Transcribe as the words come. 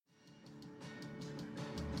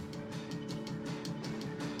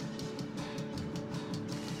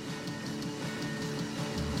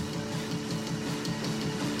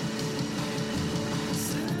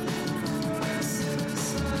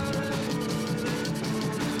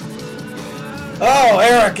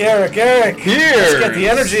Eric. Here's, Let's get the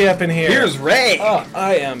energy up in here. Here's Ray. Oh,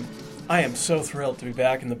 I am so thrilled to be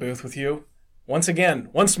back in the booth with you. Once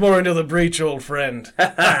more into the breach, old friend.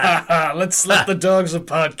 Let's slip the dogs of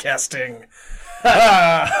podcasting.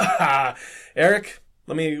 Eric,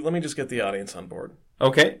 let me just get the audience on board.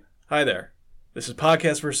 Okay. Hi there. This is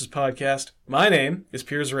Podcast versus Podcast. My name is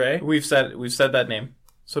Piers Ray. We've said that name,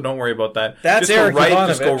 so don't worry about that. That's Eric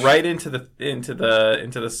Ivanovich. Just go right into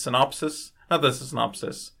the synopsis. Not the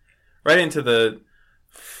synopsis. Right into the.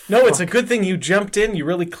 No, it's a good thing you jumped in. You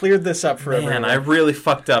really cleared this up for everyone. Man, I really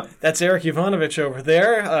fucked up. That's Eric Ivanovich over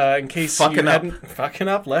there. In case you hadn't fucking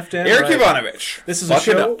up, left in. Eric right. Ivanovich. This is a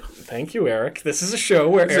show. Thank you, Eric. This is a show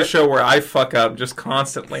where I fuck up just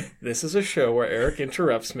constantly. This is a show where Eric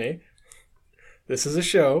interrupts me. This is a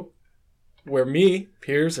show where me,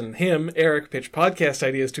 Piers, and him, Eric, pitch podcast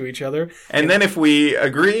ideas to each other. And then if we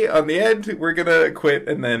agree on the end, we're gonna quit,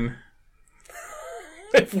 and then.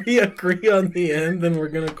 If we agree on the end, then we're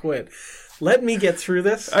going to quit. Let me get through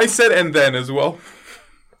this. I said and then as well.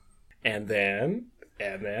 And then.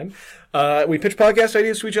 We pitch podcast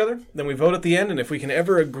ideas to each other. Then we vote at the end. And if we can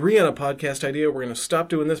ever agree on a podcast idea, we're going to stop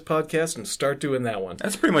doing this podcast and start doing that one.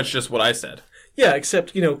 That's pretty much just what I said. Yeah,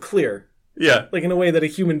 except, clear. Yeah. Like in a way that a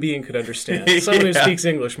human being could understand. Someone who speaks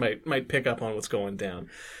English might pick up on what's going down.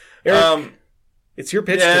 Eric, it's your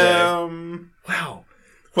pitch today. Wow.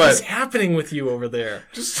 What's happening with you over there?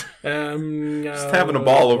 Just having a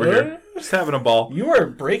ball over here. Just having a ball. You are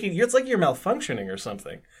breaking. It's like you're malfunctioning or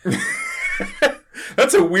something.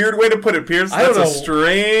 That's a weird way to put it, Piers. That's a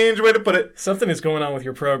strange way to put it. Something is going on with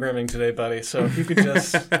your programming today, buddy. So if you could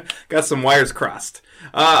just... Got some wires crossed.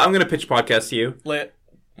 I'm going to pitch a podcast to you. All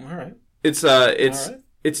right.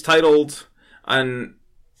 It's titled An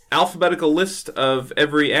Alphabetical List of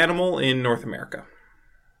Every Animal in North America.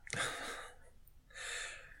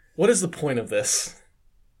 What is the point of this?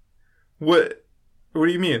 What do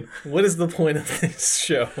you mean? What is the point of this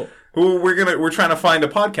show? We're trying to find a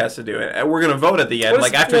podcast to do it. We're gonna vote at the end,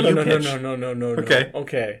 after you pitch. No.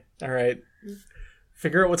 Okay. All right.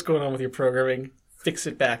 Figure out what's going on with your programming. Fix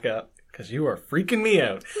it back up, because you are freaking me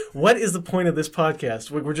out. What is the point of this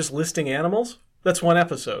podcast? We're just listing animals? That's one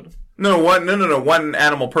episode. No. One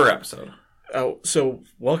animal per episode. Oh, so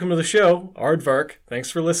welcome to the show, Aardvark.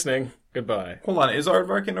 Thanks for listening. Goodbye. Hold on, is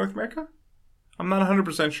Aardvark in North America? I'm not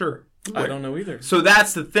 100% sure. I don't know either. So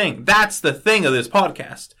that's the thing. That's the thing of this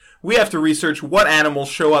podcast. We have to research what animals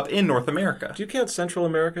show up in North America. Do you count Central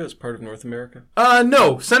America as part of North America?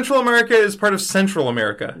 No. Central America is part of Central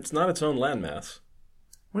America. It's not its own landmass.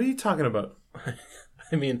 What are you talking about?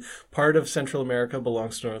 I mean, part of Central America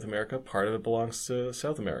belongs to North America. Part of it belongs to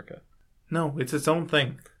South America. No, it's its own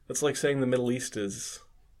thing. It's like saying the Middle East is...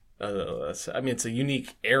 it's a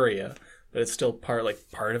unique area, but it's still part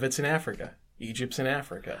of it's in Africa. Egypt's in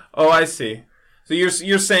Africa. Oh, I see. So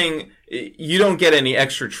you're saying you don't get any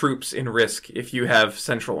extra troops in Risk if you have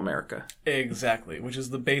Central America. Exactly, which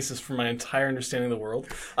is the basis for my entire understanding of the world.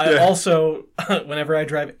 I also, whenever I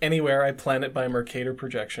drive anywhere, I plan it by Mercator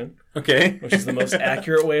projection. Okay. Which is the most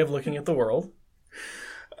accurate way of looking at the world.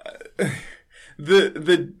 Never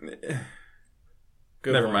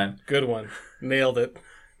mind. Good one. Nailed it.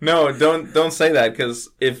 No, don't say that, because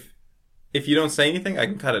if you don't say anything, I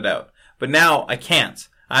can cut it out. But now I can't.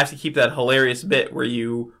 I have to keep that hilarious bit where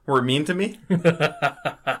you were mean to me.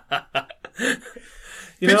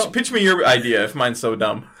 Pitch me your idea if mine's so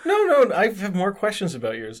dumb. No, I have more questions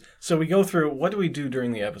about yours. So we go through, what do we do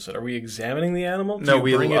during the episode? Are we examining the animal? No,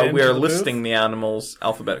 we are listing the animals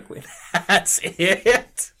alphabetically. That's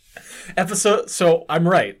it. So I'm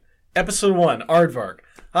right. Episode 1, Aardvark.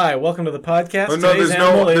 Hi, welcome to the podcast. Oh, no, Today's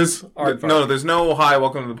animal is Aardvark. No, there's no hi,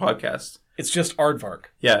 welcome to the podcast. It's just Aardvark.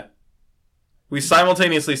 Yeah. We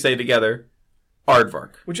simultaneously say together,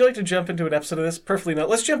 Aardvark. Would you like to jump into an episode of this? Perfectly not.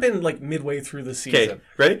 Let's jump in midway through the season. Okay,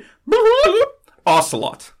 ready?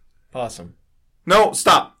 Ocelot. Possum. No,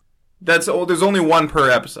 stop. There's only one per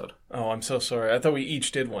episode. Oh, I'm so sorry. I thought we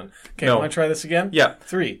each did one. Okay, no. Want to try this again? Yeah.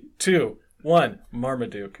 3, 2, 1.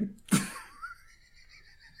 Marmaduke.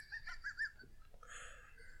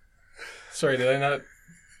 Sorry, did I not...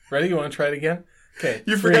 Ready? You want to try it again? Okay.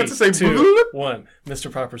 You forgot to say 2, 1.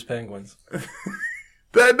 Mr. Popper's Penguins.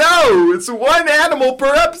 No! It's one animal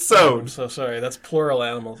per episode! I'm so sorry. That's plural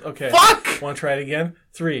animals. Okay. Fuck! Want to try it again?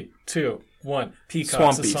 3, 2, 1. Peacocks,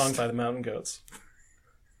 Swamp a Beast. song by the Mountain Goats.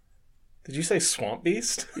 Did you say Swamp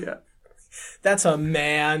Beast? Yeah. That's a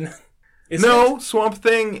man. No, Swamp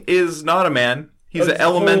Thing is not a man. He's an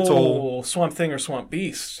elemental... Oh, Swamp Thing or Swamp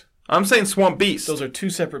Beast. I'm saying Swamp Beast. Those are two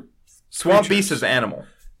separate Swamp creatures. Beast is an animal.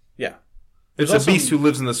 Yeah. It's a beast who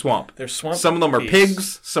lives in the swamp. There's swamp Some of them are beasts.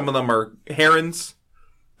 pigs. Some of them are herons.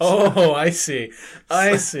 Oh, I see.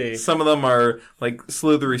 I see. Some of them are like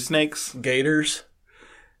slithery snakes. Gators,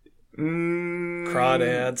 Mm,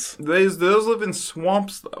 crawdads. Those live in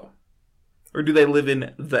swamps, though. Or do they live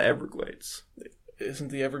in the Everglades? Isn't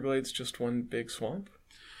the Everglades just one big swamp?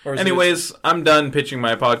 Or is it Anyways, I'm done pitching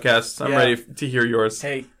my podcast. I'm Yeah. ready to hear yours.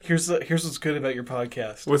 hey, here's what's good about your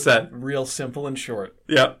podcast. What's that? Real simple and short.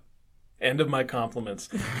 Yeah. End of my compliments.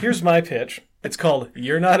 Here's my pitch. It's called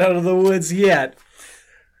You're Not Out of the Woods Yet.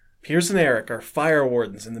 Piers and Eric are fire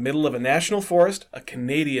wardens in the middle of a national forest, a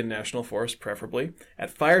Canadian national forest preferably,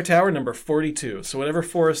 at Fire Tower number 42. So whatever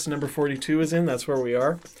forest number 42 is in, that's where we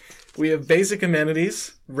are. We have basic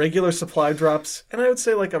amenities, regular supply drops, and I would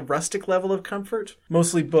say like a rustic level of comfort.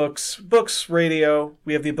 Mostly books, radio.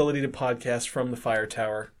 We have the ability to podcast from the Fire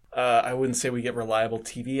Tower. I wouldn't say we get reliable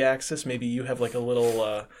TV access. Maybe you have like a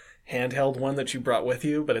little handheld one that you brought with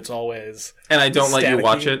you, but it's always And I don't let you staticky.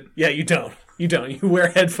 watch it. Yeah, you don't. You don't. You wear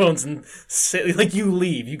headphones and sit, like you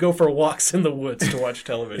leave. You go for walks in the woods to watch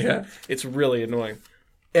television. Yeah. It's really annoying.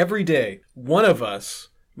 Every day, one of us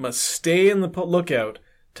must stay in the lookout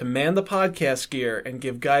to man the podcast gear and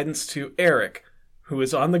give guidance to Eric, who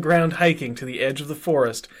is on the ground hiking to the edge of the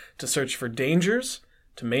forest to search for dangers,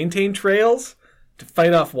 to maintain trails, to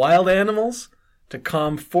fight off wild animals, to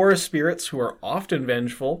calm forest spirits who are often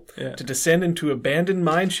vengeful, Yeah. to descend into abandoned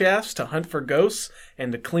mine shafts to hunt for ghosts,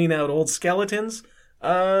 and to clean out old skeletons.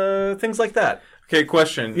 Things like that. Okay,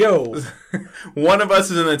 question. Yo. One of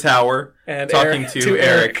us is in the tower And talking Eric, to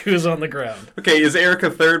Eric. who's on the ground. Okay, is Eric a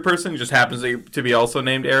third person? Just happens to be also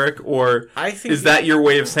named Eric? Or I think is that your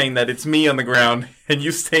way of saying that it's me on the ground and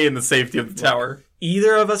you stay in the safety of the tower?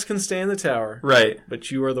 either of us can stay in the tower, Right.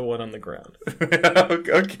 but you are the one on the ground.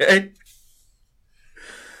 Okay.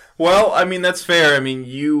 Well, I mean, that's fair. I mean,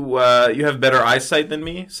 you have better eyesight than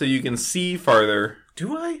me, so you can see farther.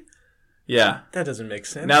 Do I? Yeah. That doesn't make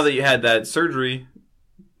sense. Now that you had that surgery,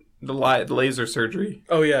 the laser surgery.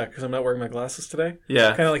 Oh, yeah, because I'm not wearing my glasses today. Yeah.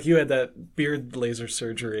 Kind of like you had that beard laser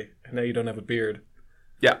surgery, and now you don't have a beard.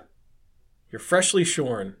 Yeah. You're freshly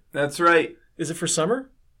shorn. That's right. Is it for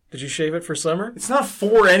summer? Did you shave it for summer? It's not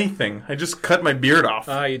for anything. I just cut my beard off.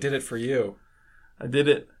 Ah, you did it for you. I did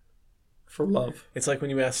it for love. It's like when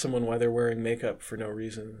you ask someone why they're wearing makeup for no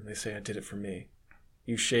reason, and they say, I did it for me.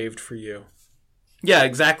 You shaved for you. Yeah,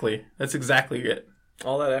 exactly. That's exactly it.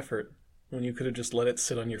 All that effort, when you could have just let it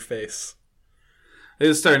sit on your face. It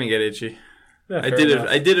was starting to get itchy. Yeah, I fair did enough.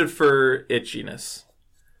 it. I did it for itchiness.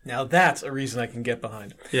 Now that's a reason I can get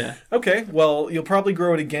behind. Yeah. Okay, well, you'll probably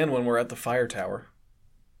grow it again when we're at the fire tower.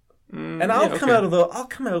 And I'll yeah, come okay. out of the. I'll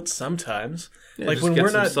come out sometimes. Yeah, like just when get we're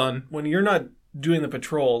some not. sun. When you're not doing the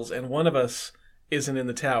patrols, and one of us isn't in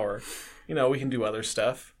the tower. You know, we can do other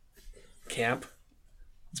stuff. Camp.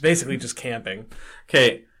 It's basically just camping.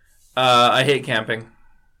 Okay. I hate camping.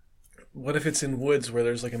 What if it's in woods where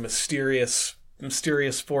there's like a mysterious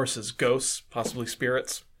forces, ghosts, possibly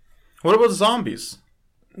spirits? What about zombies?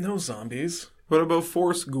 No zombies. What about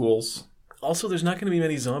forest ghouls? Also, there's not going to be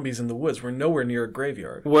many zombies in the woods. We're nowhere near a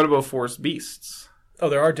graveyard. What about forest beasts? Oh,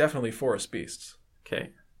 there are definitely forest beasts. Okay.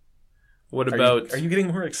 What about... Are you getting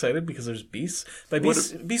more excited because there's beasts? By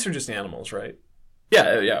beasts, beasts are just animals, right? Yeah,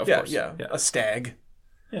 of course. Yeah. A stag.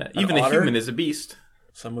 Yeah, even a otter? human is a beast.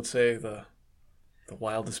 Some would say the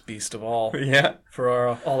wildest beast of all. Yeah.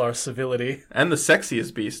 For all our civility. And the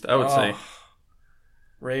sexiest beast, I would say.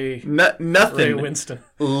 Ray Nothing, Winston.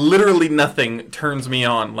 literally nothing turns me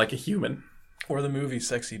on like a human. Or the movie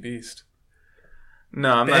Sexy Beast. No,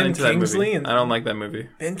 I'm not Ben into Kingsley that movie. and- I don't like that movie.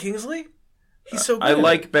 Ben Kingsley? He's so good. I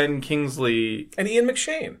like Ben Kingsley. And Ian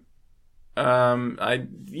McShane.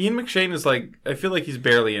 Ian McShane is like, I feel like he's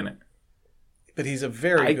barely in it. But he's a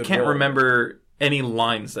very I good can't role. remember any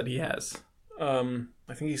lines that he has.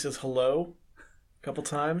 I think he says hello a couple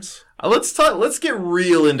times. Let's get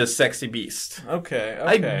real into Sexy Beast. Okay.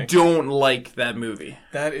 I don't like that movie.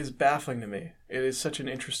 That is baffling to me. It is such an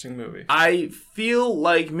interesting movie. I feel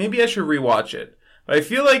like maybe I should rewatch it. But I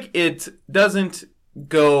feel like it doesn't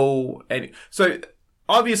go any... So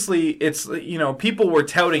obviously it's, you know, people were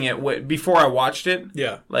touting it before I watched it.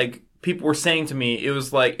 Yeah. Like people were saying to me, it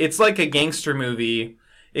was like, it's like a gangster movie,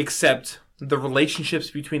 except the relationships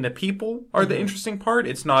between the people are the interesting part.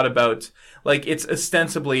 It's not about, like, it's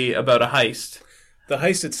ostensibly about a heist. The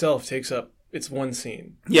heist itself takes up, it's one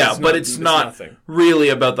scene. Yeah, but it's not nothing. really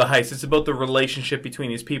about the heist. It's about the relationship between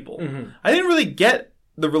these people. I didn't really get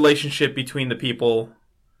the relationship between the people.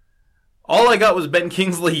 All I got was Ben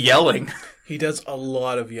Kingsley yelling. He does a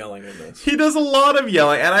lot of yelling in this. He does a lot of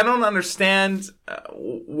yelling, and I don't understand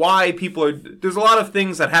why people are... There's a lot of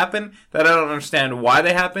things that happen that I don't understand why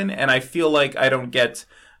they happen, and I feel like I don't get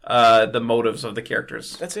the motives of the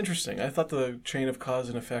characters. That's interesting. I thought the chain of cause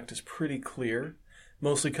and effect is pretty clear.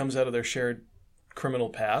 Mostly comes out of their shared criminal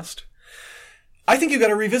past. I think you got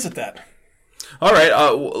to revisit that. All right,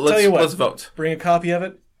 let's vote. Bring a copy of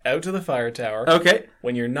it out to the fire tower. Okay.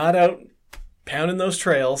 When you're not out pounding those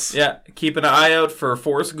trails. Yeah, keep an eye out for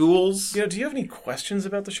forest ghouls. Do you have any questions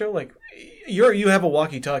about the show? Like, you have a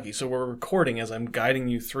walkie-talkie, so we're recording as I'm guiding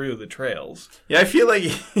you through the trails. Yeah, I feel like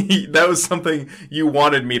that was something you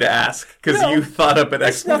wanted me to ask, because you thought up an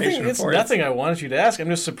explanation for it. It's nothing I wanted you to ask. I'm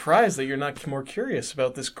just surprised that you're not more curious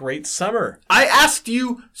about this great summer. I asked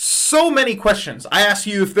you so many questions. I asked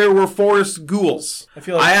you if there were forest ghouls.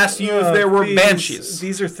 I asked you if there were banshees.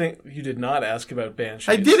 These are things... You did not ask about banshees.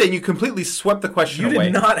 I did, and you completely swept the question away.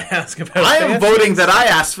 You did not ask about banshees. I am voting that I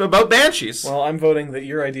asked about banshees. Well, I'm voting that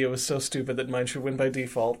your idea was so stupid that mine should win by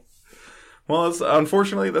default. Well,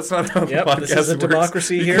 unfortunately, that's not how the podcast works. This is a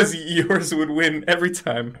democracy here. Because yours would win every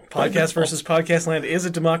time. Podcast versus Podcast Land is a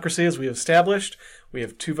democracy, as we have established. We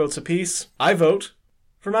have 2 votes apiece. I vote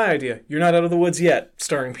for my idea. You're Not Out of the Woods Yet,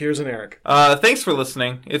 starring Piers and Eric. Thanks for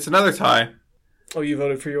listening. It's another tie. Oh, you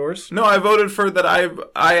voted for yours? No, I voted for that.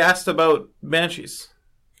 I asked about banshees.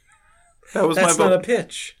 That was my vote. That's not a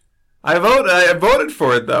pitch. I voted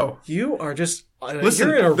for it, though. You are just... Listen,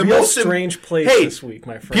 you're in a real strange place this week,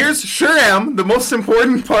 my friend. Piers, sure am. The most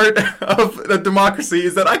important part of the democracy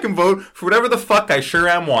is that I can vote for whatever the fuck I sure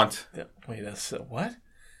am want. Wait, that's... what?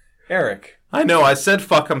 Eric. I know, I said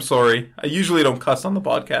fuck, I'm sorry. I usually don't cuss on the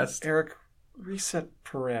podcast. Eric, reset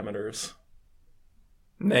parameters.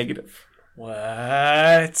 Negative.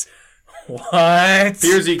 What? What?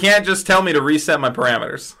 Piers, you can't just tell me to reset my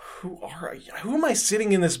parameters. Who am I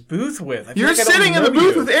sitting in this booth with? You're sitting in the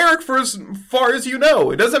booth with Eric for as far as you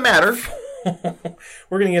know. It doesn't matter.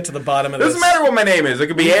 We're going to get to the bottom of this. Doesn't matter what my name is. It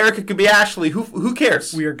could be Eric, it could be Ashley. Who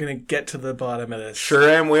cares? We are going to get to the bottom of this. Sure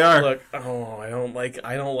am, we are. Look, I don't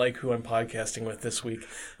like who I'm podcasting with this week.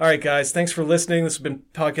 All right, guys, thanks for listening. This has been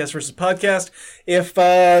Podcast versus Podcast. If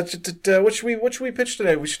what should we pitch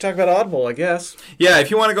today? We should talk about Audible, I guess. Yeah, if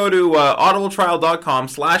you want to go to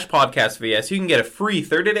audibletrial.com/podcastvs, you can get a free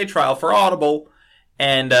 30-day trial for Audible.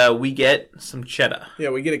 And we get some cheddar. Yeah,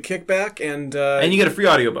 we get a kickback, and you get a free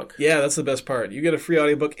audiobook. Yeah, that's the best part. You get a free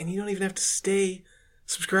audiobook, and you don't even have to stay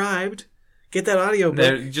subscribed. Get that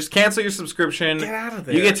audiobook. Just cancel your subscription. Get out of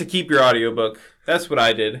there. You get to keep your audiobook. That's what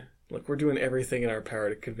I did. Look, we're doing everything in our power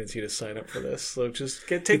to convince you to sign up for this. So just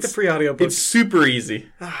take the free audiobook. It's super easy.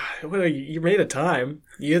 You made a time.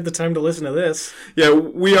 You had the time to listen to this. Yeah,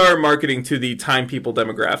 we are marketing to the time people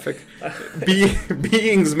demographic.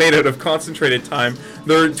 Beings made out of concentrated time.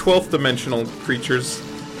 They're 12th dimensional creatures.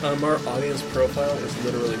 Our audience profile is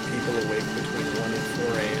literally people awake between 1 and 4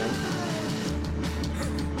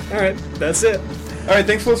 a.m. All right, that's it. All right,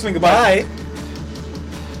 thanks for listening. Goodbye. Bye.